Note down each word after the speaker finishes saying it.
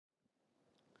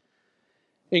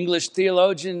English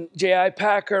theologian J.I.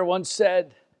 Packer once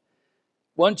said,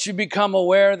 once you become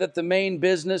aware that the main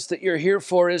business that you're here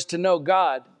for is to know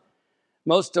God,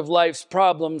 most of life's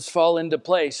problems fall into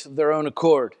place of their own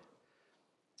accord.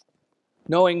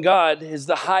 Knowing God is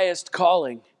the highest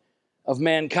calling of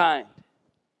mankind.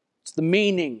 It's the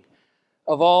meaning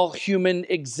of all human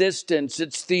existence.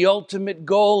 It's the ultimate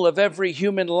goal of every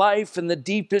human life and the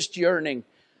deepest yearning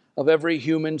of every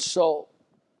human soul.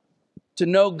 To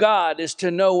know God is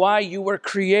to know why you were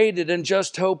created and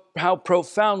just how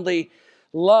profoundly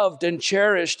loved and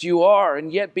cherished you are.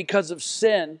 And yet, because of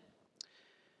sin,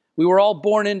 we were all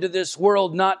born into this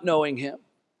world not knowing Him.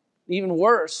 Even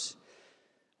worse,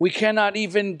 we cannot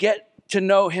even get to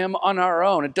know Him on our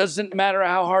own. It doesn't matter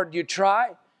how hard you try.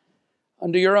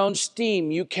 Under your own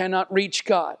steam, you cannot reach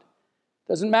God. It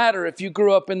doesn't matter if you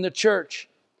grew up in the church,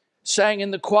 sang in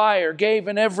the choir, gave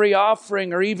in every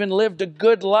offering, or even lived a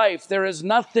good life. There is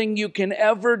nothing you can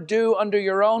ever do under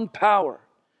your own power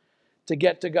to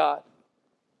get to God.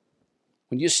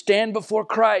 When you stand before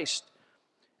Christ,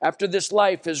 after this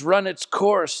life has run its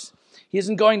course, He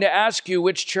isn't going to ask you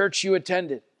which church you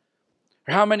attended,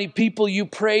 or how many people you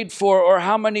prayed for, or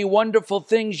how many wonderful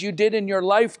things you did in your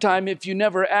lifetime if you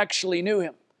never actually knew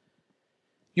Him.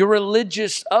 Your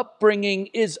religious upbringing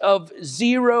is of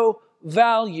zero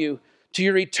value to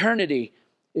your eternity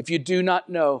if you do not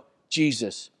know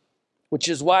Jesus. Which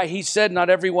is why He said, not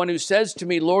everyone who says to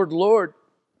me, Lord, Lord,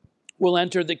 will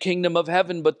enter the kingdom of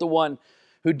heaven, but the one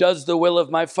who does the will of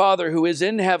my Father who is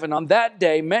in heaven. On that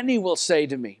day, many will say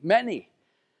to me,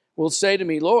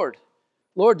 Lord,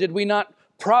 Lord, did we not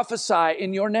prophesy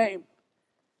in your name,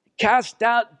 cast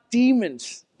out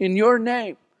demons in your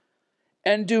name,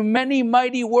 and do many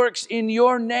mighty works in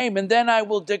your name? And then I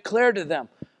will declare to them,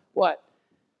 what?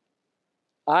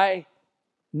 I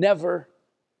never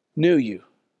knew you.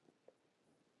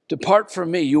 Depart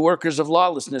from me, you workers of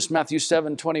lawlessness, Matthew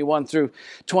 7:21 through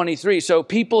 23. So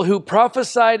people who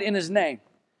prophesied in His name,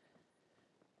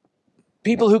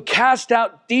 people who cast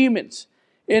out demons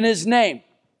in His name,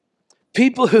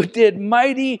 people who did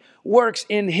mighty works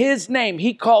in His name,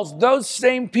 He calls those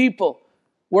same people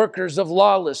workers of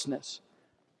lawlessness.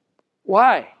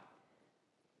 Why?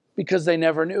 Because they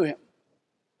never knew Him.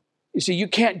 You see, you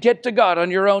can't get to God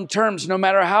on your own terms, no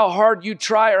matter how hard you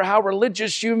try or how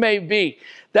religious you may be.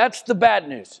 That's the bad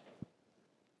news.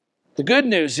 The good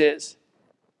news is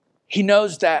He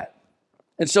knows that.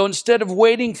 And so instead of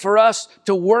waiting for us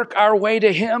to work our way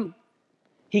to Him,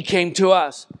 He came to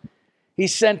us. He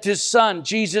sent His Son,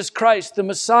 Jesus Christ, the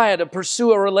Messiah, to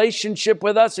pursue a relationship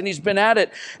with us, and He's been at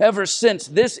it ever since.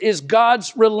 This is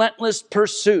God's relentless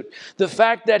pursuit. The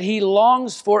fact that He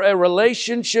longs for a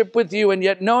relationship with you, and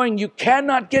yet knowing you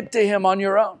cannot get to Him on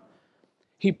your own,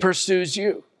 He pursues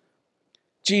you.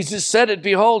 Jesus said it,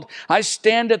 behold, I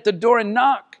stand at the door and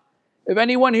knock. If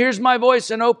anyone hears my voice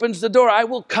and opens the door, I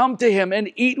will come to him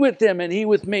and eat with him and he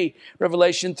with me.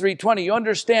 Revelation 3:20. You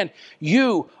understand,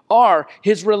 you are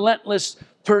His relentless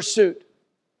pursuit.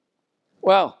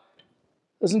 Well,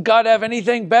 doesn't God have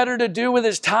anything better to do with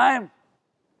His time?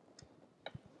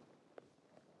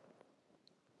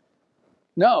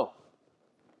 No.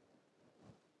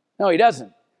 No, He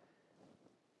doesn't.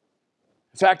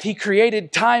 In fact, He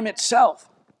created time itself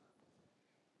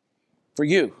for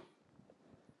you.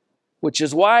 Which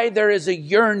is why there is a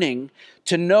yearning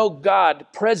to know God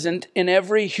present in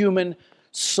every human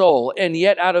soul. And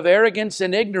yet, out of arrogance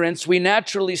and ignorance, we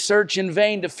naturally search in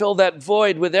vain to fill that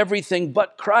void with everything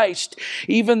but Christ,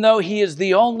 even though He is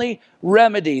the only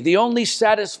remedy, the only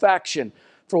satisfaction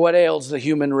for what ails the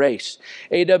human race.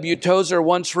 A.W. Tozer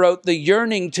once wrote, the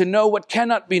yearning to know what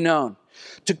cannot be known,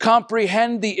 to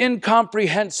comprehend the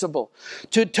incomprehensible,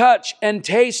 to touch and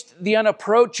taste the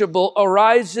unapproachable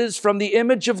arises from the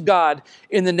image of God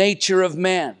in the nature of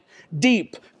man.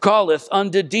 Deep calleth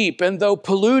unto deep, and though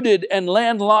polluted and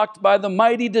landlocked by the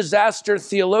mighty disaster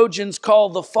theologians call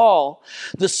the fall,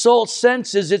 the soul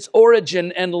senses its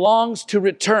origin and longs to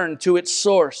return to its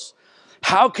source.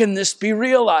 How can this be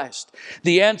realized?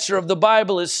 The answer of the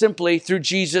Bible is simply through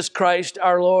Jesus Christ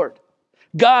our Lord.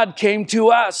 God came to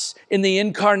us in the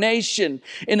incarnation.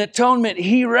 In atonement,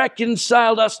 He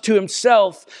reconciled us to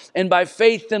Himself, and by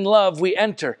faith and love we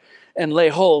enter and lay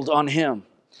hold on Him.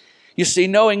 You see,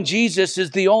 knowing Jesus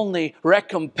is the only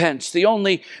recompense, the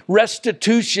only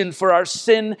restitution for our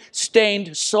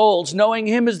sin-stained souls. Knowing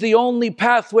Him is the only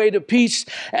pathway to peace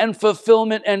and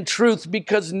fulfillment and truth,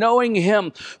 because knowing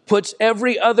Him puts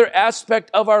every other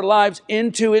aspect of our lives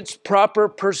into its proper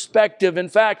perspective. In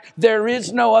fact, there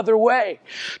is no other way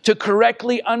to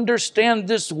correctly understand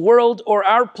this world or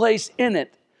our place in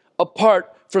it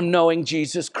apart from knowing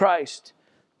Jesus Christ.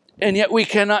 and yet we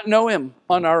cannot know him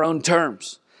on our own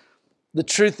terms. The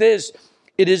truth is,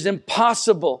 it is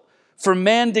impossible for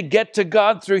man to get to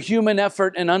God through human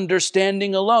effort and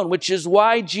understanding alone, which is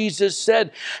why Jesus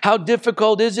said, how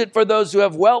difficult is it for those who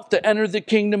have wealth to enter the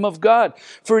kingdom of God?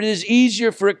 For it is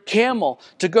easier for a camel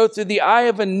to go through the eye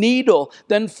of a needle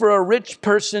than for a rich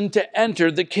person to enter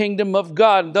the kingdom of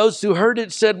God. And those who heard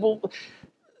it said, well,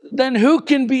 then who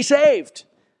can be saved?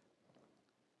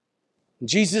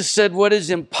 Jesus said, what is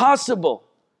impossible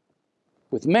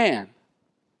with man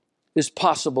is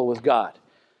possible with God.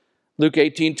 Luke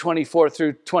 18:24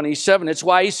 through 27. It's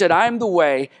why he said, I am the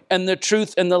way and the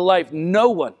truth and the life. No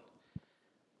one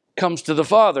comes to the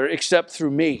Father except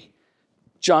through me.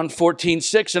 John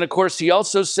 14:6. And of course, he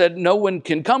also said, no one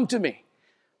can come to me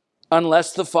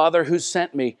unless the Father who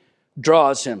sent me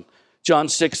draws him. John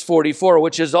 6:44,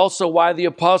 which is also why the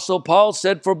Apostle Paul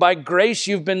said, for by grace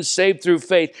you've been saved through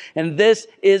faith. And this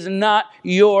is not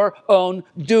your own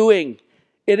doing.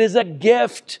 It is a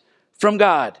gift from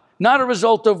God, not a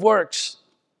result of works.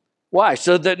 Why?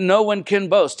 So that no one can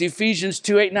boast. Ephesians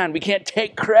 2:8-9. We can't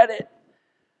take credit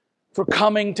for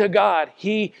coming to God.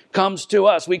 He comes to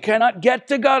us. We cannot get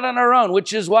to God on our own,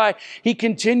 which is why he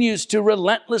continues to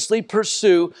relentlessly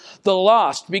pursue the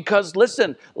lost. Because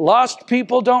listen, lost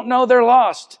people don't know they're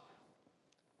lost.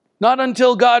 Not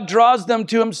until God draws them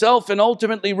to himself and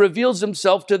ultimately reveals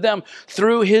himself to them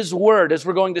through his word, as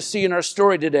we're going to see in our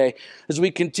story today, as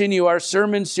we continue our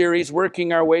sermon series,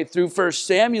 working our way through 1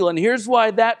 Samuel. And here's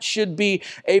why that should be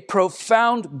a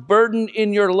profound burden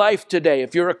in your life today,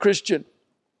 if you're a Christian.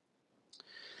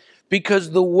 Because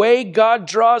the way God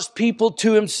draws people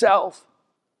to himself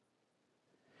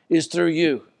is through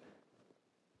you.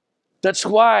 That's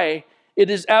why it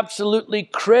is absolutely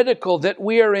critical that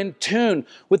we are in tune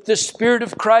with the Spirit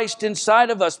of Christ inside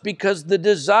of us, because the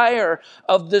desire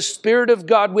of the Spirit of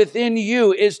God within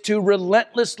you is to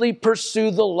relentlessly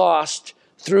pursue the lost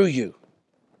through you.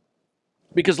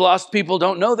 Because lost people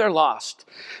don't know they're lost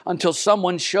until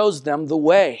someone shows them the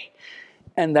way.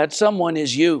 And that someone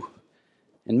is you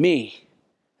and me,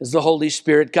 as the Holy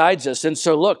Spirit guides us. And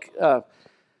so look,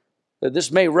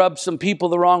 this may rub some people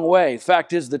the wrong way. The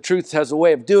fact is, the truth has a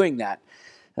way of doing that.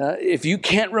 If you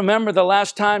can't remember the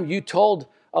last time you told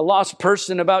a lost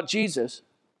person about Jesus,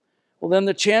 well, then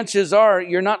the chances are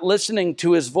you're not listening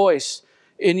to his voice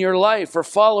in your life or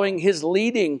following his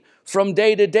leading from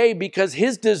day to day, because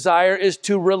his desire is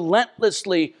to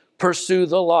relentlessly pursue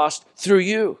the lost through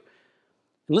you.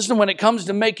 And listen, when it comes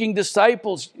to making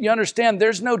disciples, you understand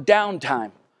there's no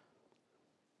downtime.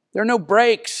 There are no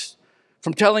breaks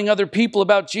from telling other people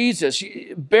about Jesus.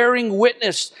 Bearing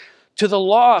witness to the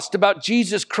lost about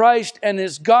Jesus Christ and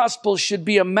his gospel should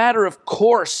be a matter of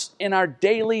course in our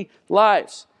daily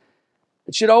lives.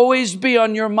 It should always be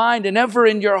on your mind and ever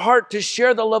in your heart to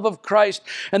share the love of Christ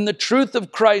and the truth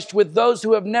of Christ with those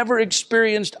who have never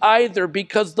experienced either,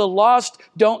 because the lost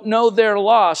don't know they're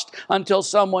lost until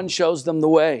someone shows them the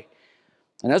way.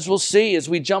 And as we'll see as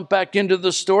we jump back into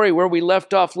the story where we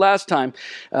left off last time,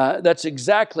 that's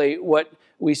exactly what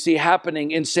we see happening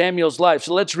in Samuel's life.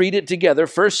 So let's read it together.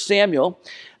 1 Samuel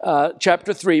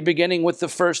chapter 3, beginning with the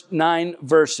first 9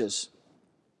 verses.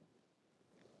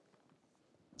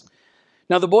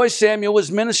 Now the boy Samuel was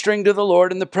ministering to the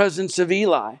Lord in the presence of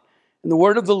Eli. And the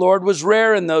word of the Lord was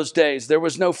rare in those days. There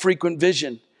was no frequent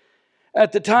vision.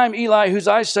 At that time, Eli, whose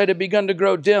eyesight had begun to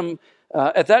grow dim,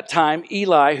 so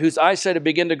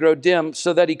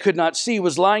that he could not see,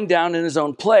 was lying down in his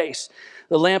own place.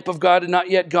 The lamp of God had not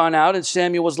yet gone out, and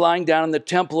Samuel was lying down in the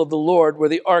temple of the Lord where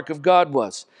the ark of God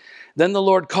was. Then the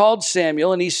Lord called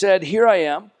Samuel, and he said, "Here I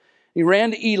am." He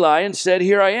ran to Eli and said,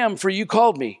 "Here I am, for you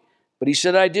called me." But he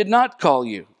said, "I did not call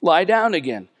you. Lie down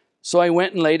again." So I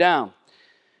went and lay down.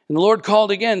 And the Lord called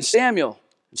again, "Samuel."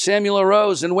 And Samuel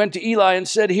arose and went to Eli and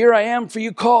said, "Here I am, for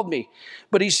you called me."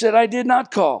 But he said, "I did not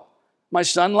call. My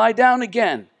son, lie down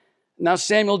again." Now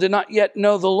Samuel did not yet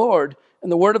know the Lord,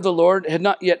 and the word of the Lord had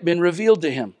not yet been revealed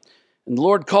to him. And the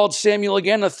Lord called Samuel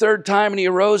again a third time, and he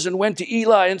arose and went to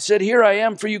Eli and said, "Here I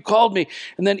am, for you called me."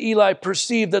 And then Eli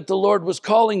perceived that the Lord was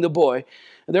calling the boy.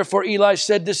 And therefore Eli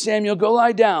said to Samuel, "Go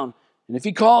lie down. And if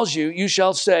he calls you, you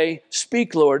shall say,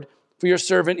 'Speak, Lord, for your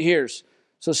servant hears.'"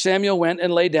 So Samuel went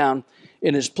and lay down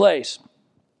in his place.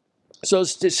 So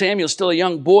Samuel's still a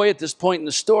young boy at this point in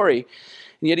the story.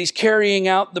 And yet he's carrying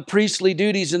out the priestly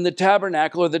duties in the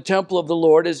tabernacle or the temple of the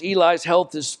Lord as Eli's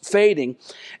health is fading.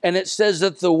 And it says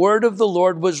that the word of the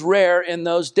Lord was rare in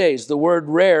those days. The word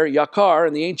rare, yakar,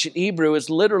 in the ancient Hebrew is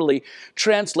literally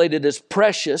translated as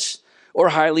precious or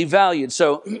highly valued.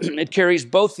 So it carries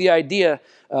both the idea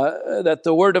that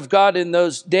the word of God in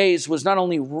those days was not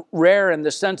only rare in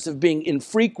the sense of being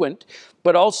infrequent,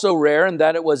 but also rare in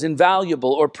that it was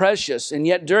invaluable or precious. And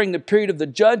yet during the period of the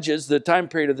Judges, the time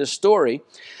period of this story,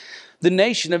 the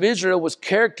nation of Israel was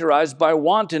characterized by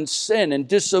wanton sin and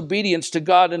disobedience to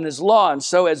God and his law. And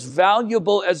so as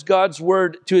valuable as God's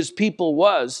word to his people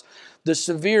was, the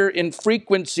severe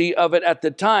infrequency of it at the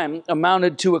time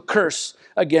amounted to a curse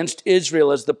against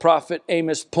Israel, as the prophet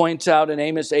Amos points out in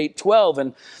Amos 8:12.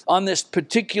 And on this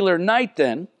particular night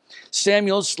then,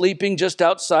 Samuel's sleeping just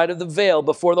outside of the veil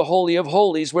before the Holy of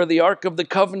Holies, where the Ark of the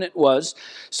Covenant was,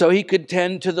 so he could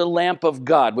tend to the lamp of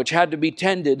God, which had to be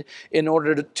tended in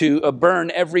order to burn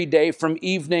every day from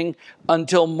evening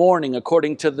until morning,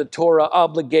 according to the Torah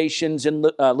obligations in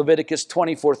Leviticus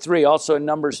 24:3, also in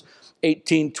Numbers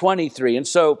 18:23. And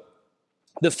so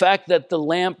the fact that the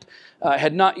lamp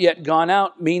had not yet gone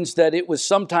out means that it was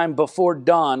sometime before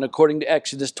dawn, according to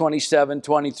Exodus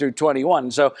 27:20 through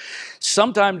 21. So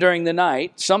sometime during the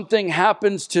night, something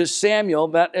happens to Samuel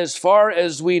that, as far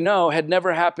as we know, had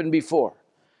never happened before.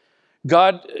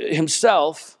 God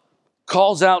himself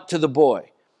calls out to the boy.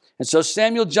 And so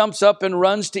Samuel jumps up and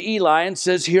runs to Eli and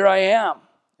says, "Here I am."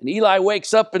 And Eli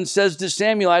wakes up and says to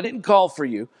Samuel, "I didn't call for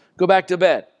you. Go back to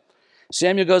bed."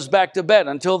 Samuel goes back to bed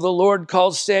until the Lord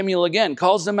calls Samuel again,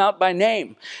 calls him out by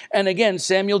name. And again,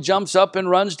 Samuel jumps up and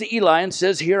runs to Eli and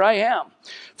says, "Here I am,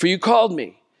 for you called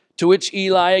me." To which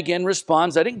Eli again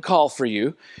responds, "I didn't call for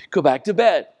you. Go back to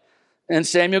bed." And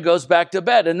Samuel goes back to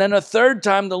bed. And then a third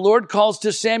time, the Lord calls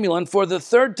to Samuel. And for the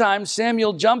third time,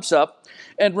 Samuel jumps up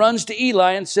and runs to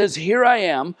Eli and says, "Here I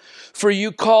am, for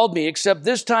you called me." Except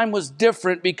this time was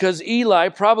different because Eli,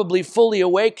 probably fully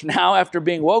awake now after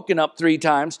being woken up 3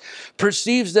 times,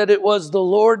 perceives that it was the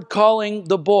Lord calling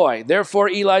the boy. Therefore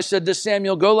Eli said to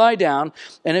Samuel, "Go lie down,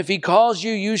 and if he calls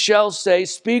you, you shall say,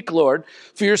 'Speak, Lord,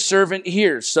 for your servant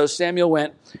hears.'" So Samuel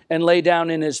went and lay down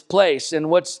in his place. And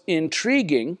what's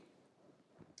intriguing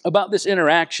about this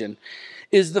interaction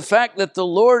is the fact that the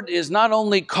Lord is not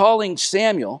only calling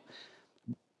Samuel,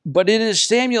 but it is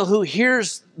Samuel who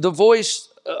hears the voice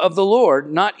of the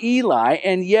Lord, not Eli,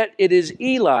 and yet it is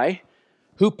Eli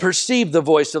who perceived the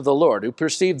voice of the Lord, who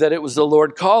perceived that it was the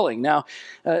Lord calling. Now,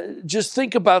 just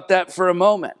think about that for a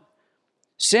moment.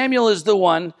 Samuel is the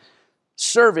one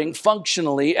serving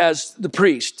functionally as the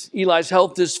priest. Eli's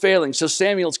health is failing, so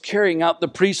Samuel's carrying out the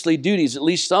priestly duties, at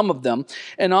least some of them.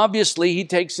 And obviously he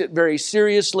takes it very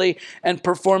seriously and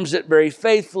performs it very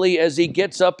faithfully as he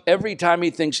gets up every time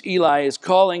he thinks Eli is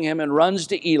calling him and runs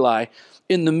to Eli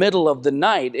in the middle of the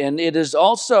night. And it is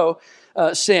also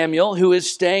Samuel who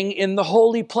is staying in the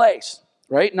holy place,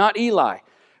 right? Not Eli,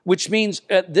 which means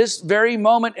at this very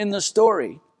moment in the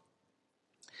story,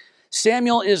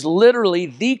 Samuel is literally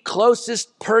the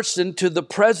closest person to the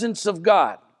presence of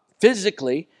God,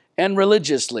 physically and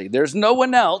religiously. There's no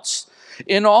one else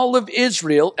in all of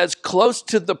Israel as close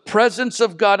to the presence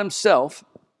of God himself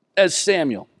as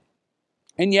Samuel.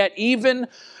 And yet, even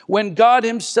when God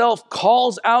himself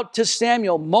calls out to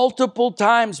Samuel multiple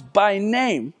times by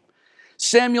name,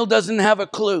 Samuel doesn't have a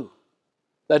clue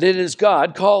that it is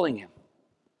God calling him.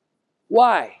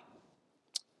 Why?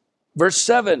 Verse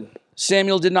 7.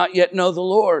 Samuel did not yet know the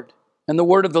Lord, and the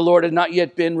word of the Lord had not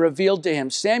yet been revealed to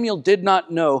him. Samuel did not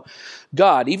know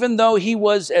God, even though he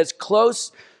was as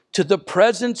close to the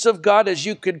presence of God as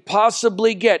you could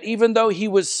possibly get, even though he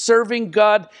was serving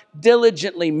God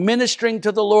diligently, ministering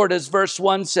to the Lord, as verse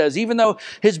 1 says, even though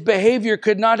his behavior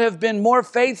could not have been more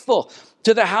faithful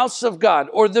to the house of God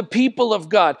or the people of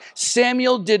God,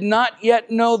 Samuel did not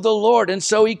yet know the Lord, and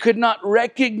so he could not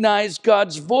recognize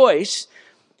God's voice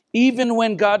even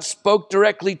when God spoke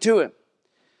directly to him.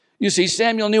 You see,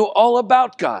 Samuel knew all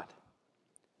about God,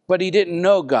 but he didn't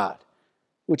know God,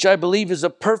 which I believe is a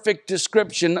perfect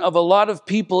description of a lot of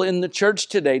people in the church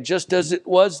today, just as it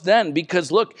was then.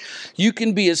 Because look, you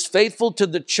can be as faithful to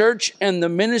the church and the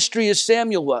ministry as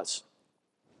Samuel was.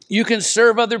 You can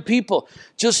serve other people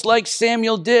just like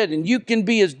Samuel did, and you can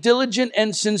be as diligent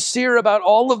and sincere about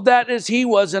all of that as he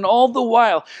was, and all the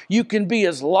while you can be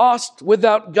as lost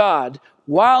without God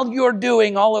while you're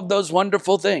doing all of those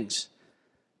wonderful things,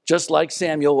 just like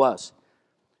Samuel was.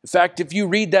 In fact, if you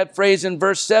read that phrase in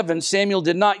verse 7, Samuel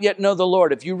did not yet know the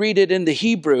Lord. If you read it in the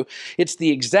Hebrew, it's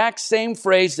the exact same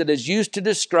phrase that is used to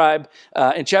describe,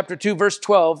 in chapter 2, verse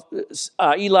 12,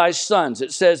 Eli's sons.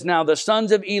 It says, "Now the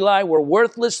sons of Eli were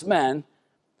worthless men.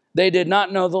 They did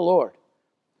not know the Lord."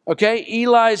 Okay?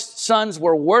 Eli's sons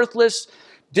were worthless,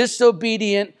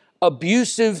 disobedient,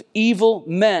 abusive, evil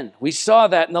men. We saw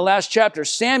that in the last chapter.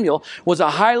 Samuel was a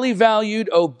highly valued,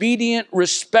 obedient,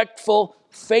 respectful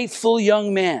faithful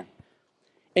young man.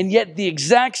 And yet the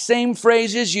exact same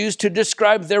phrase is used to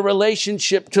describe their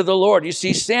relationship to the Lord. You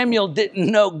see, Samuel didn't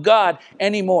know God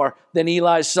any more than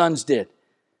Eli's sons did.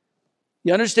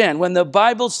 You understand, when the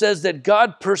Bible says that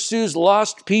God pursues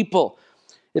lost people,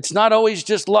 it's not always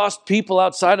just lost people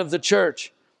outside of the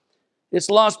church. It's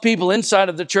lost people inside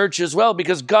of the church as well,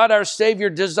 because God our Savior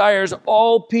desires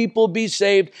all people be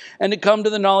saved and to come to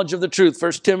the knowledge of the truth.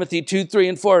 1 Timothy 2, 3,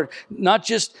 and 4. Not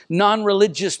just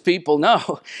non-religious people.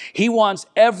 No, he wants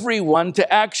everyone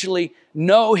to actually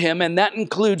know him, and that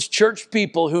includes church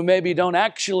people who maybe don't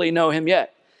actually know him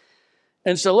yet.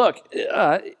 And so look,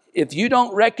 if you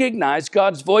don't recognize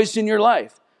God's voice in your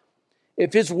life,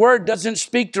 if his word doesn't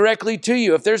speak directly to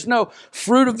you, if there's no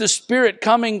fruit of the Spirit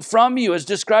coming from you, as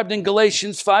described in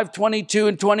Galatians 5:22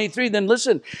 and 23, then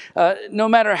listen, no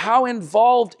matter how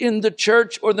involved in the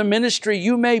church or the ministry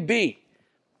you may be,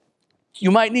 you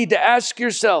might need to ask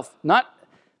yourself, not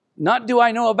do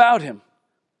I know about him,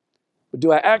 but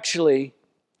do I actually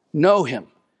know him?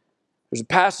 There's a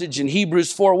passage in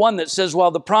Hebrews 4:1 that says,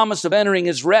 while the promise of entering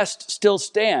his rest still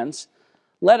stands,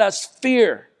 let us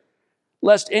fear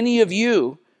lest any of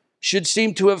you should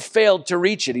seem to have failed to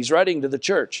reach it. He's writing to the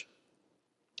church.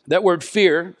 That word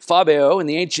fear, phobeo, in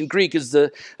the ancient Greek,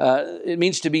 it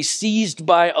means to be seized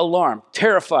by alarm,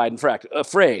 terrified, in fact,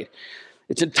 afraid.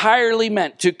 It's entirely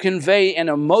meant to convey an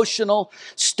emotional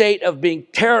state of being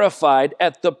terrified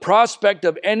at the prospect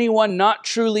of anyone not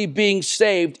truly being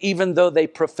saved, even though they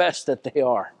profess that they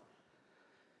are.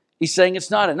 He's saying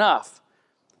it's not enough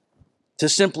to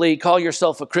simply call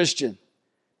yourself a Christian.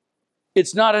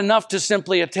 It's not enough to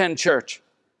simply attend church.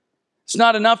 It's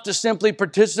not enough to simply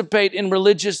participate in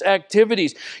religious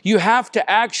activities. You have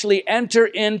to actually enter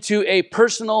into a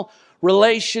personal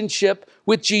relationship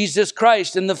with Jesus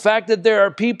Christ. And the fact that there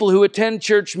are people who attend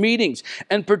church meetings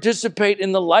and participate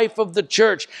in the life of the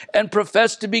church and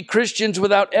profess to be Christians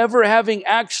without ever having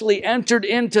actually entered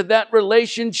into that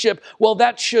relationship, well,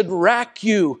 that should rack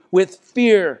you with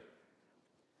fear.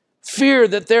 Fear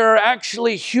that there are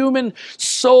actually human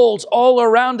souls all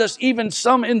around us, even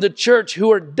some in the church,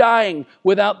 who are dying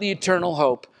without the eternal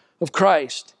hope of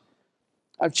Christ.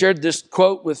 I've shared this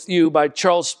quote with you by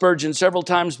Charles Spurgeon several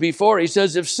times before. He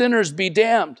says, if sinners be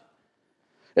damned,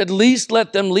 at least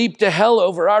let them leap to hell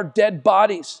over our dead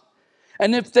bodies.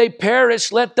 And if they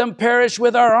perish, let them perish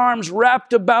with our arms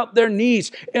wrapped about their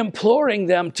knees, imploring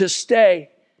them to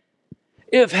stay.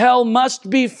 If hell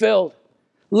must be filled,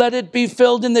 let it be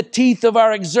filled in the teeth of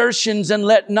our exertions, and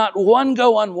let not one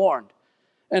go unwarned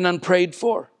and unprayed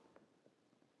for.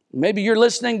 Maybe you're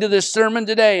listening to this sermon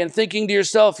today and thinking to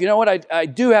yourself, you know what, I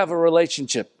do have a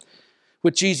relationship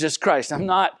with Jesus Christ. I'm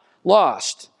not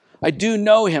lost. I do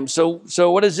know him. So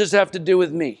what does this have to do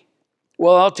with me?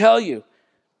 Well, I'll tell you,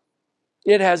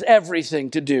 it has everything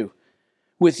to do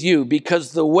with you,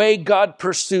 because the way God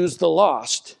pursues the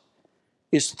lost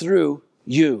is through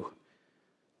you.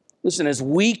 Listen, as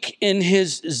weak in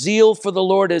his zeal for the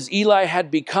Lord as Eli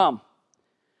had become,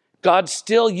 God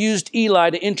still used Eli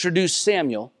to introduce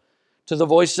Samuel to the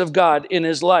voice of God in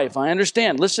his life. I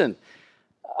understand. Listen,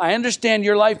 I understand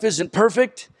your life isn't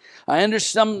perfect. I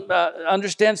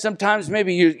understand sometimes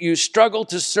maybe you struggle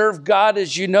to serve God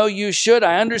as you know you should.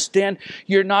 I understand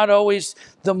you're not always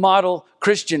the model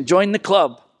Christian. Join the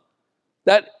club.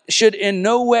 That should in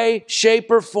no way, shape,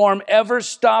 or form ever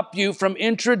stop you from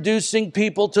introducing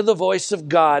people to the voice of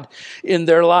God in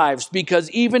their lives. Because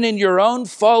even in your own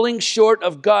falling short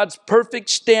of God's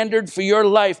perfect standard for your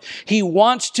life, he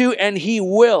wants to and he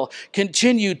will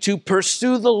continue to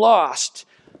pursue the lost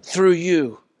through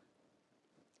you.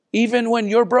 Even when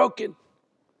you're broken.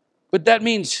 But that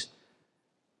means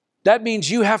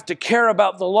you have to care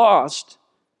about the lost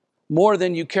more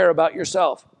than you care about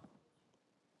yourself.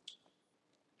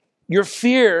 Your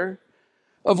fear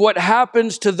of what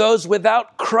happens to those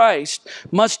without Christ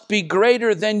must be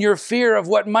greater than your fear of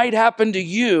what might happen to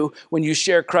you when you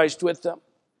share Christ with them.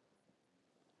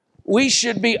 We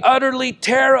should be utterly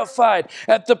terrified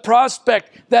at the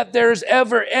prospect that there's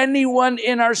ever anyone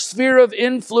in our sphere of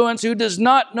influence who does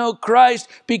not know Christ,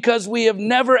 because we have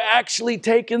never actually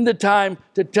taken the time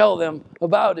to tell them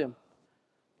about him.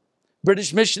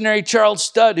 British missionary Charles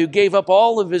Studd, who gave up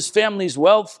all of his family's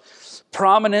wealth,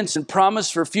 prominence, and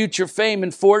promise for future fame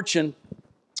and fortune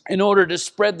in order to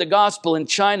spread the gospel in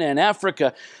China and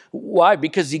Africa. Why?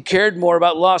 Because he cared more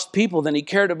about lost people than he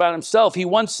cared about himself. He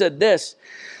once said this: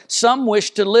 some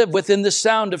wish to live within the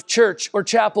sound of church or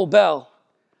chapel bell.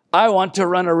 I want to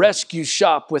run a rescue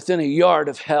shop within a yard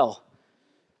of hell.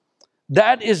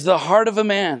 That is the heart of a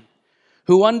man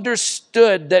who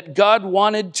understood that God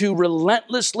wanted to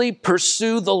relentlessly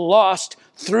pursue the lost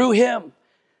through him.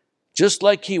 just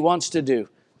like he wants to do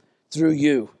through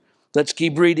you. Let's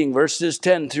keep reading verses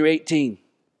 10 through 18.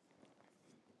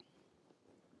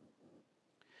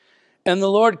 And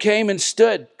the Lord came and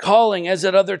stood, calling as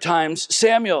at other times,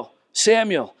 Samuel,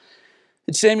 Samuel.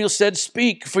 And Samuel said,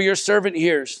 Speak, for your servant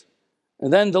hears.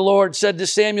 And then the Lord said to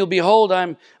Samuel, Behold,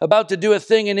 I'm about to do a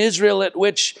thing in Israel at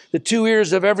which the two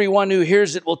ears of everyone who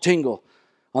hears it will tingle.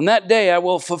 On that day I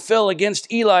will fulfill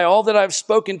against Eli all that I've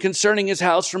spoken concerning his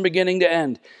house from beginning to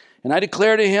end. And I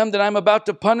declare to him that I'm about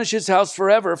to punish his house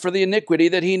forever for the iniquity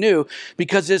that he knew,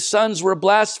 because his sons were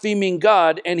blaspheming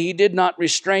God, and he did not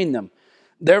restrain them.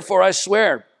 Therefore I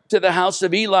swear to the house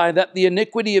of Eli that the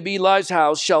iniquity of Eli's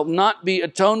house shall not be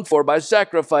atoned for by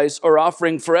sacrifice or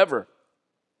offering forever.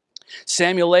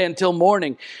 Samuel lay until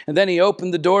morning, and then he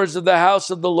opened the doors of the house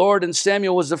of the Lord, and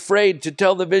Samuel was afraid to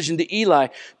tell the vision to Eli.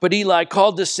 But Eli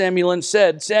called to Samuel and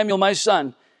said, Samuel, my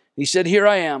son. He said, Here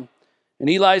I am. And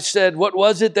Eli said, What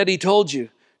was it that he told you?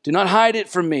 Do not hide it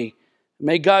from me.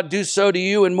 May God do so to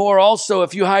you and more also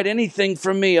if you hide anything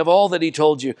from me of all that he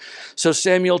told you. So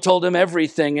Samuel told him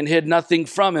everything and hid nothing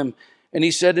from him. And he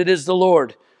said, It is the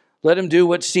Lord. Let him do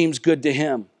what seems good to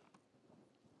him.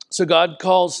 So God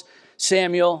calls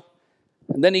Samuel,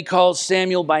 and then he calls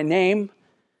Samuel by name.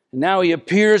 And now he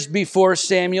appears before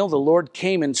Samuel. The Lord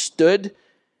came and stood.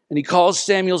 And he calls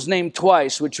Samuel's name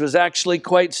twice, which was actually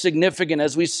quite significant,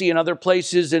 as we see in other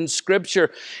places in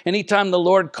Scripture. Anytime the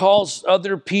Lord calls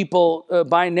other people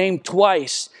by name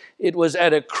twice, it was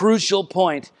at a crucial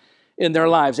point in their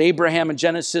lives. Abraham in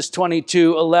Genesis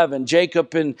 22:11,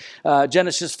 Jacob in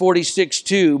Genesis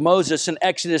 46:2, Moses in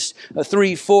Exodus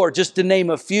 3:4, just to name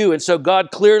a few. And so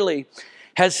God clearly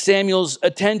has Samuel's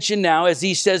attention now as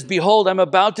he says, Behold, I'm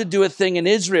about to do a thing in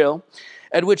Israel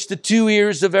at which the two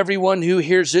ears of everyone who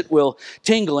hears it will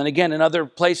tingle. And again, in other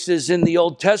places in the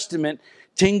Old Testament,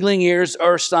 tingling ears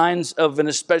are signs of an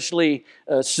especially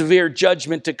severe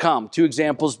judgment to come. Two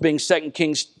examples being 2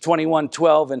 Kings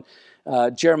 21:12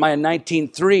 and Jeremiah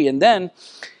 19:3. And then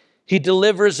he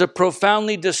delivers a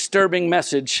profoundly disturbing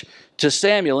message to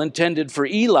Samuel intended for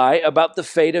Eli about the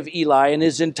fate of Eli and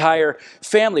his entire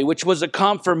family, which was a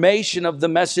confirmation of the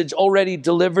message already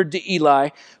delivered to Eli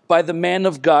by the man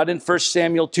of God in 1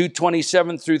 Samuel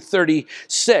 2:27 through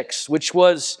 36, which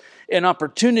was an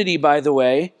opportunity, by the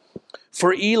way,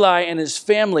 for Eli and his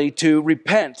family to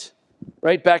repent,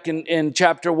 right back in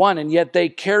chapter 1, and yet they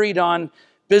carried on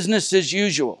business as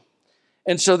usual.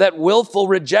 And so that willful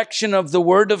rejection of the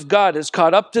word of God has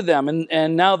caught up to them,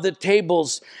 and now the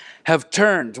tables have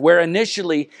turned, where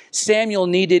initially Samuel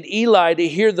needed Eli to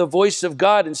hear the voice of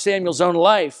God in Samuel's own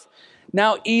life.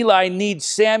 Now Eli needs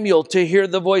Samuel to hear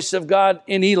the voice of God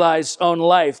in Eli's own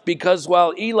life, because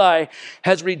while Eli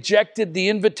has rejected the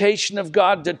invitation of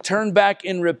God to turn back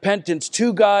in repentance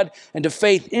to God and to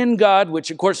faith in God, which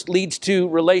of course leads to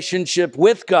relationship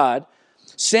with God,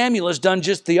 Samuel has done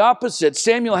just the opposite.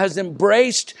 Samuel has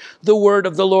embraced the word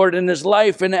of the Lord in his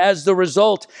life, and as the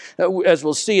result, as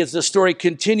we'll see as the story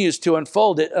continues to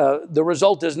unfold, the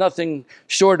result is nothing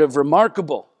short of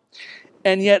remarkable.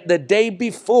 And yet the day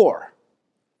before,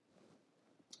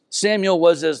 Samuel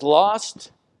was as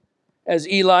lost as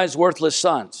Eli's worthless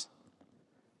sons.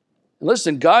 And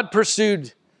listen, God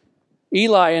pursued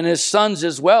Eli and his sons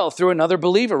as well through another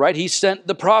believer, right? He sent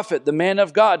the prophet, the man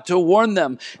of God, to warn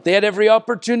them. They had every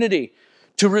opportunity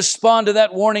to respond to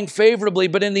that warning favorably,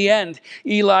 but in the end,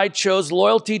 Eli chose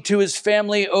loyalty to his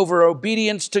family over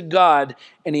obedience to God,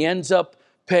 and he ends up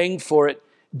paying for it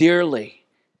dearly.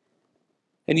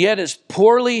 And yet, as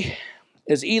poorly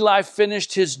as Eli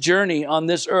finished his journey on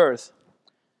this earth,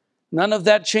 none of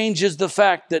that changes the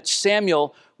fact that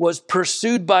Samuel was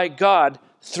pursued by God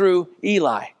through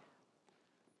Eli.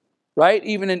 Right?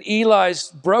 Even in Eli's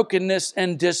brokenness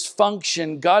and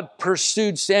dysfunction, God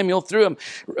pursued Samuel through him.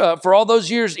 For all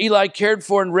those years, Eli cared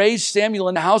for and raised Samuel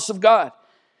in the house of God,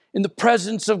 in the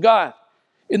presence of God,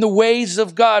 in the ways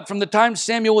of God, from the time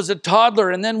Samuel was a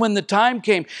toddler. And then when the time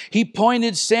came, he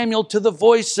pointed Samuel to the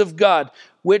voice of God,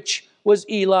 which was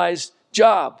Eli's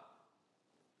job.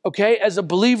 Okay? As a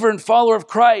believer and follower of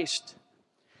Christ,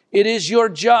 it is your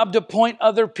job to point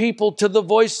other people to the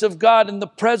voice of God and the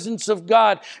presence of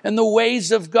God and the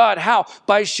ways of God. How?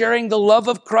 By sharing the love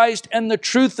of Christ and the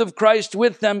truth of Christ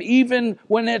with them, even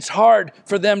when it's hard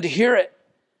for them to hear it.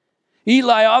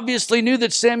 Eli obviously knew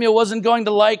that Samuel wasn't going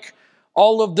to like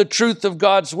all of the truth of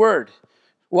God's word.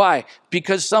 Why?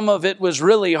 Because some of it was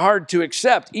really hard to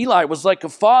accept. Eli was like a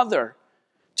father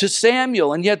to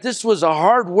Samuel, and yet this was a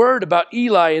hard word about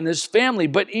Eli and his family.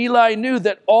 But Eli knew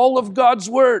that all of God's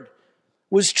word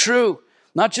was true,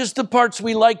 Not just the parts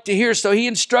we like to hear. So he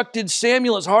instructed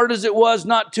Samuel, as hard as it was,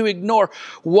 not to ignore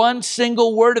one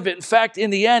single word of it. In fact,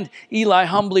 in the end, Eli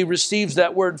humbly receives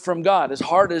that word from God, as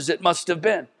hard as it must have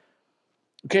been.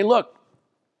 Okay, look,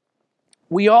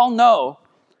 we all know,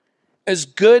 as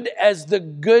good as the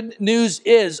good news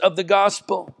is of the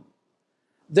gospel,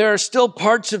 there are still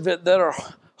parts of it that are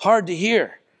hard to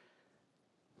hear.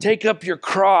 Take up your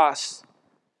cross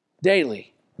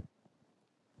daily.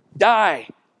 Die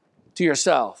to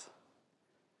yourself.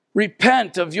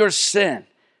 Repent of your sin.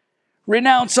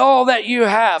 Renounce all that you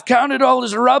have. Count it all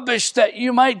as rubbish that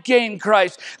you might gain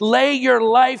Christ. Lay your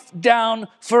life down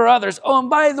for others. Oh, and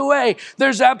by the way,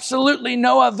 there's absolutely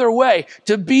no other way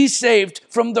to be saved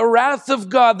from the wrath of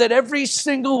God that every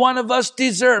single one of us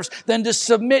deserves than to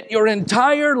submit your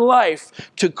entire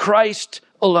life to Christ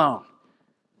alone.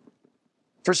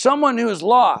 For someone who is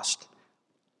lost,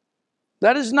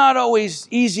 that is not always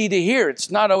easy to hear. It's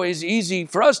not always easy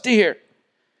for us to hear,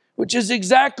 which is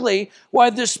exactly why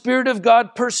the Spirit of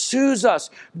God pursues us,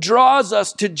 draws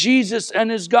us to Jesus and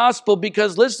His gospel,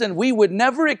 because listen, we would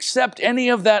never accept any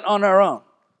of that on our own.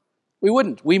 We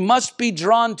wouldn't. We must be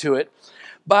drawn to it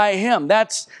by Him.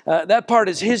 That part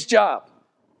is His job.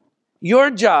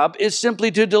 Your job is simply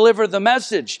to deliver the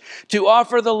message, to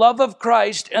offer the love of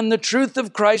Christ and the truth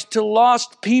of Christ to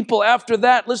lost people. After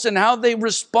that, listen, how they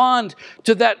respond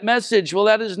to that message, well,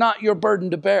 that is not your burden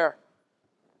to bear.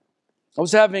 I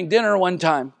was having dinner one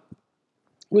time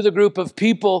with a group of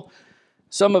people,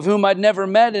 some of whom I'd never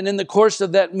met, and in the course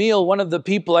of that meal, one of the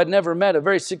people I'd never met, a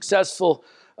very successful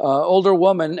older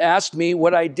woman, asked me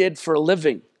what I did for a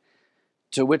living,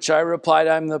 to which I replied,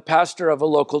 I'm the pastor of a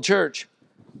local church.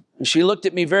 She looked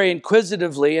at me very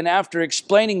inquisitively, and after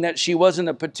explaining that she wasn't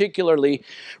a particularly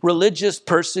religious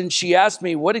person, she asked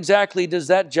me, what exactly does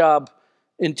that job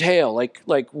entail?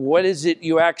 Like what is it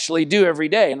you actually do every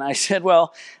day? And I said,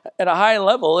 well, at a high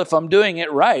level, if I'm doing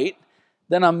it right,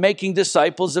 then I'm making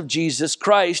disciples of Jesus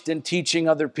Christ and teaching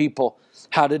other people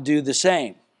how to do the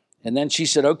same. And then she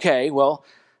said, okay, well,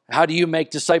 how do you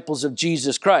make disciples of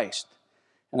Jesus Christ?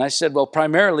 And I said, well,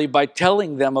 primarily by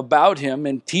telling them about Him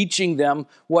and teaching them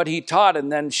what He taught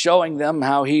and then showing them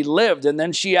how He lived. And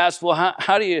then she asked, well,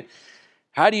 how do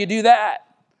you do that?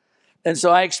 And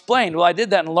so I explained, well, I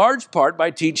did that in large part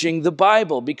by teaching the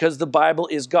Bible, because the Bible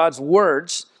is God's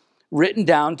words written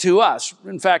down to us.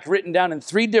 In fact, written down in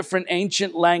 3 different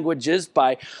ancient languages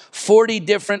by 40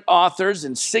 different authors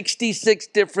in 66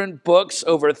 different books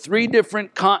over 3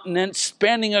 different continents,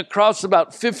 spanning across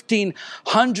about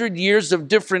 1,500 years of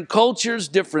different cultures,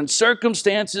 different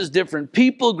circumstances, different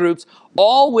people groups,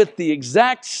 all with the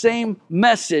exact same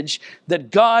message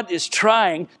that God is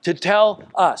trying to tell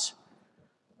us.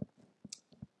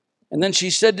 And then she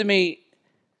said to me,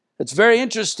 it's very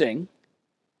interesting.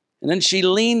 And then she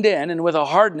leaned in, and with a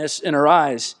hardness in her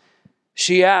eyes,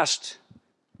 she asked,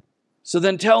 so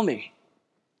then tell me,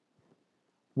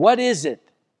 what is it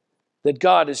that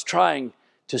God is trying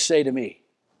to say to me?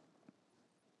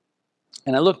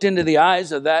 And I looked into the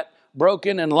eyes of that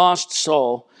broken and lost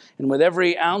soul, and with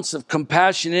every ounce of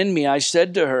compassion in me, I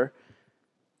said to her,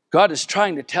 God is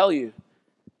trying to tell you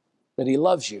that He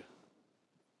loves you.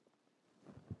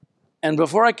 And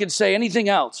before I could say anything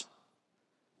else,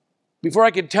 before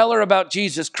I could tell her about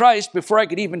Jesus Christ, before I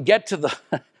could even get to the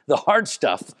hard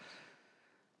stuff,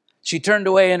 she turned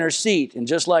away in her seat, and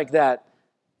just like that,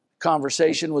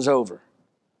 conversation was over.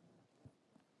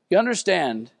 You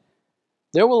understand,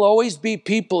 there will always be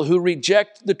people who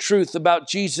reject the truth about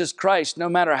Jesus Christ, no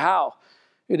matter how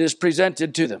it is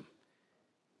presented to them.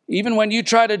 Even when you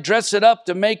try to dress it up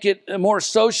to make it a more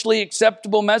socially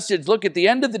acceptable message, look, at the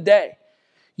end of the day,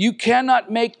 you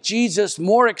cannot make Jesus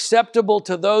more acceptable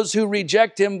to those who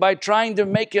reject Him by trying to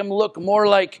make Him look more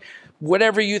like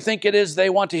whatever you think it is they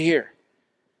want to hear.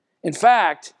 In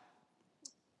fact,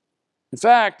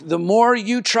 the more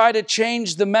you try to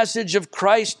change the message of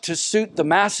Christ to suit the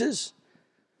masses,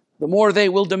 the more they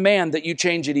will demand that you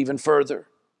change it even further.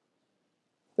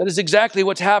 That is exactly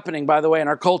what's happening, by the way, in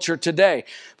our culture today.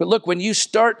 But look, when you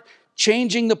start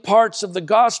changing the parts of the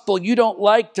gospel you don't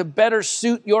like to better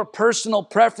suit your personal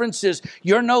preferences,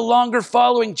 you're no longer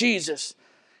following Jesus.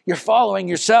 You're following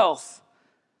yourself,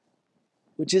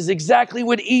 which is exactly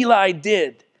what Eli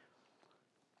did.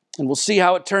 And we'll see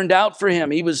how it turned out for him.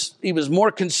 He was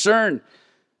more concerned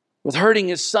with hurting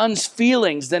his son's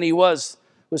feelings than he was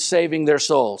with saving their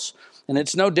souls. And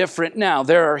it's no different now.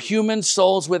 There are human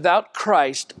souls without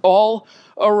Christ all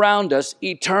around us,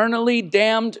 eternally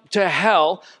damned to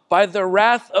hell by the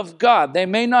wrath of God. They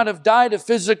may not have died a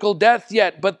physical death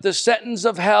yet, but the sentence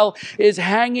of hell is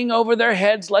hanging over their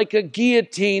heads like a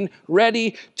guillotine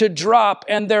ready to drop.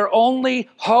 And their only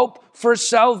hope for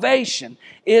salvation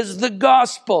is the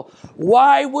gospel.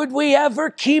 Why would we ever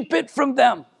keep it from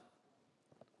them?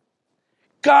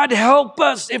 God help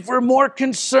us if we're more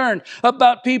concerned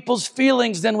about people's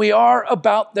feelings than we are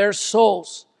about their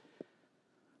souls.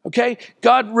 Okay?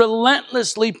 God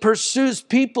relentlessly pursues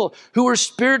people who are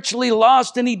spiritually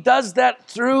lost, and He does that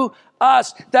through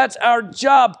us. That's our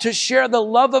job, to share the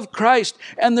love of Christ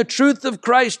and the truth of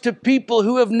Christ to people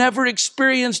who have never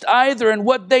experienced either. And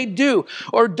what they do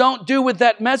or don't do with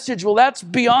that message, well, that's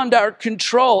beyond our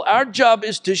control. Our job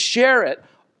is to share it,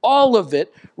 all of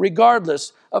it,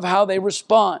 regardless of how they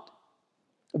respond.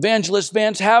 Evangelist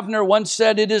Vance Havner once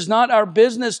said, "It is not our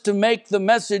business to make the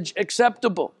message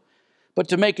acceptable, but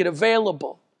to make it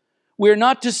available. We're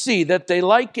not to see that they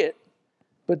like it,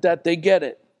 but that they get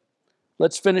it."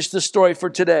 Let's finish the story for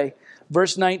today.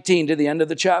 Verse 19 to the end of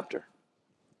the chapter.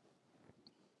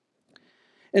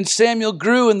 "And Samuel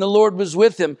grew, and the Lord was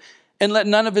with him, and let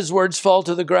none of his words fall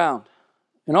to the ground.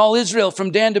 And all Israel from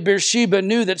Dan to Beersheba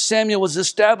knew that Samuel was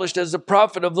established as the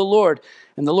prophet of the Lord.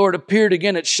 And the Lord appeared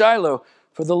again at Shiloh,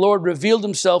 for the Lord revealed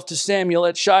himself to Samuel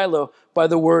at Shiloh by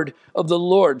the word of the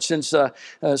Lord." Since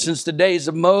the days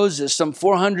of Moses, some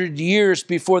 400 years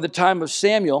before the time of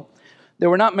Samuel, there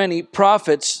were not many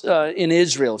prophets in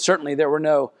Israel. Certainly there were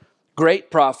no great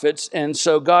prophets. And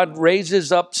so God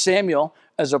raises up Samuel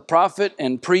as a prophet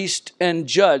and priest and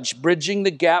judge, bridging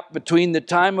the gap between the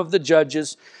time of the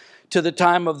judges to the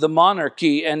time of the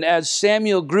monarchy. And as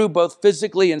Samuel grew both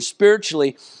physically and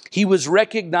spiritually, he was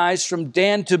recognized from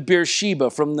Dan to Beersheba,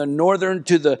 from the northern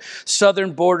to the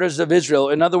southern borders of Israel.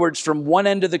 In other words, from one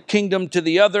end of the kingdom to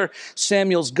the other,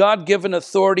 Samuel's God-given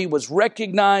authority was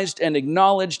recognized and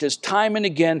acknowledged as time and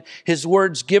again his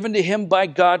words given to him by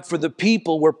God for the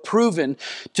people were proven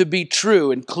to be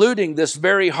true, including this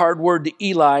very hard word to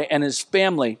Eli and his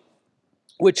family,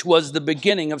 which was the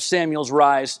beginning of Samuel's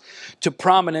rise to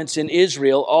prominence in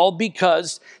Israel, all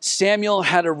because Samuel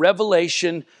had a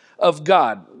revelation of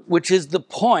God, which is the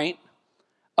point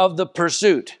of the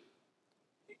pursuit.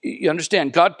 You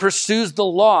understand, God pursues the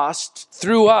lost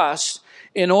through us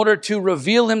in order to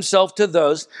reveal himself to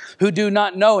those who do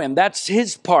not know him. That's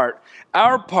his part.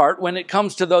 Our part, when it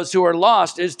comes to those who are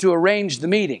lost, is to arrange the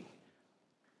meeting.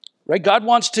 Right? God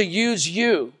wants to use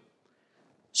you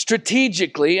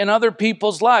strategically in other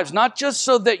people's lives, not just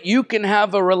so that you can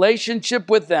have a relationship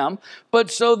with them, but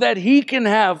so that he can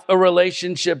have a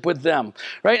relationship with them,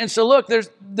 right? And so look,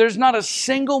 there's not a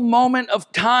single moment of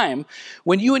time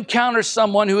when you encounter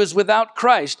someone who is without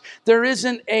Christ, there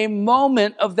isn't a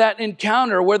moment of that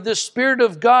encounter where the Spirit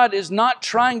of God is not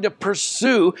trying to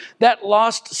pursue that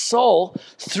lost soul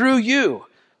through you.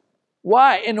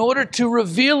 Why? In order to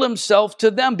reveal himself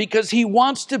to them, because he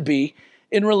wants to be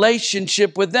in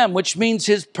relationship with them, which means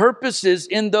his purposes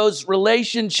in those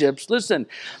relationships. Listen,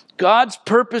 God's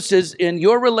purposes in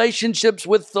your relationships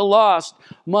with the lost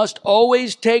must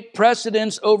always take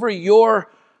precedence over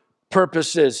your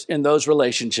purposes in those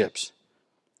relationships.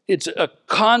 It's a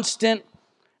constant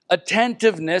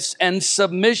attentiveness and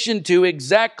submission to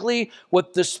exactly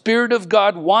what the Spirit of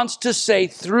God wants to say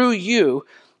through you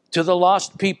to the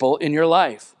lost people in your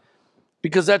life.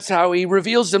 Because that's how he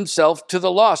reveals himself to the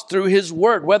lost, through his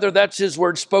word, whether that's his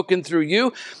word spoken through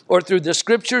you or through the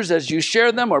scriptures as you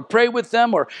share them or pray with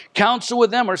them or counsel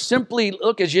with them or simply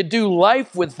look as you do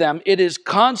life with them. It is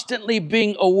constantly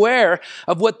being aware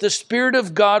of what the Spirit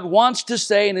of God wants to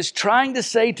say and is trying to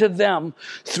say to them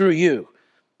through you.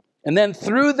 And then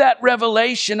through that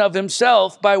revelation of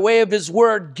himself by way of his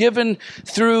word given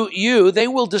through you, they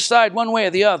will decide one way or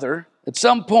the other at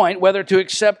some point whether to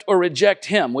accept or reject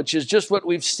him, which is just what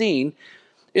we've seen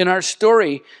in our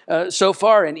story so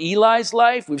far in Eli's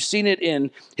life. We've seen it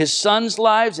in his sons'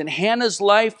 lives, in Hannah's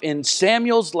life, in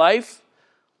Samuel's life.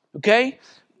 Okay?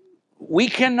 We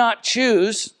cannot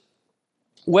choose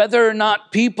whether or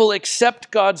not people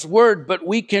accept God's word, but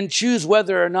we can choose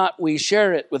whether or not we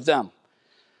share it with them.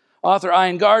 Author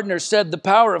Ian Gardner said, "The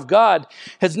power of God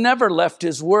has never left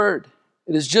his word.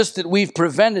 It is just that we've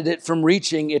prevented it from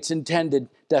reaching its intended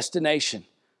destination."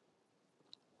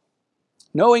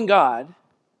 Knowing God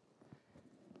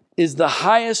is the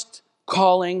highest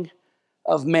calling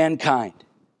of mankind.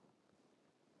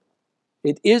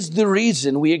 It is the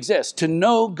reason we exist. To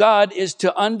know God is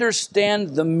to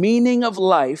understand the meaning of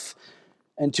life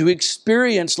and to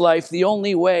experience life the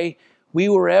only way we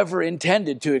were ever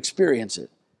intended to experience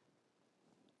it.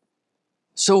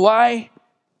 So why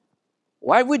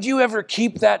would you ever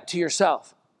keep that to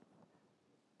yourself?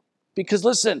 Because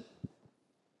listen,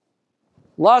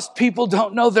 lost people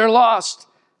don't know they're lost.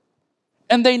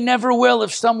 And they never will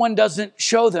if someone doesn't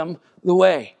show them the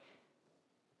way.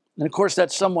 And of course,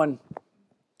 that someone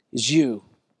is you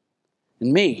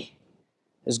and me,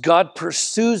 as God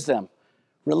pursues them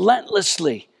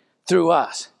relentlessly through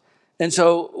us. And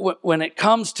so when it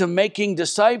comes to making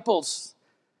disciples,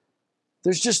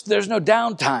 there's no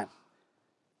downtime.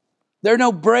 There are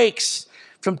no breaks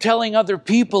from telling other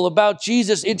people about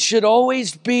Jesus. It should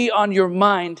always be on your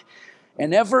mind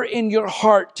and ever in your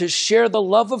heart to share the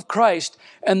love of Christ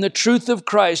and the truth of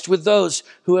Christ with those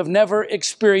who have never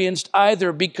experienced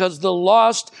either, because the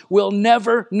lost will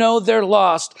never know they're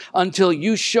lost until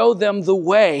you show them the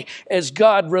way, as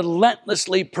God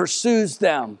relentlessly pursues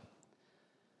them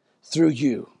through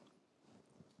you.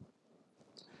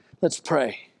 Let's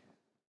pray.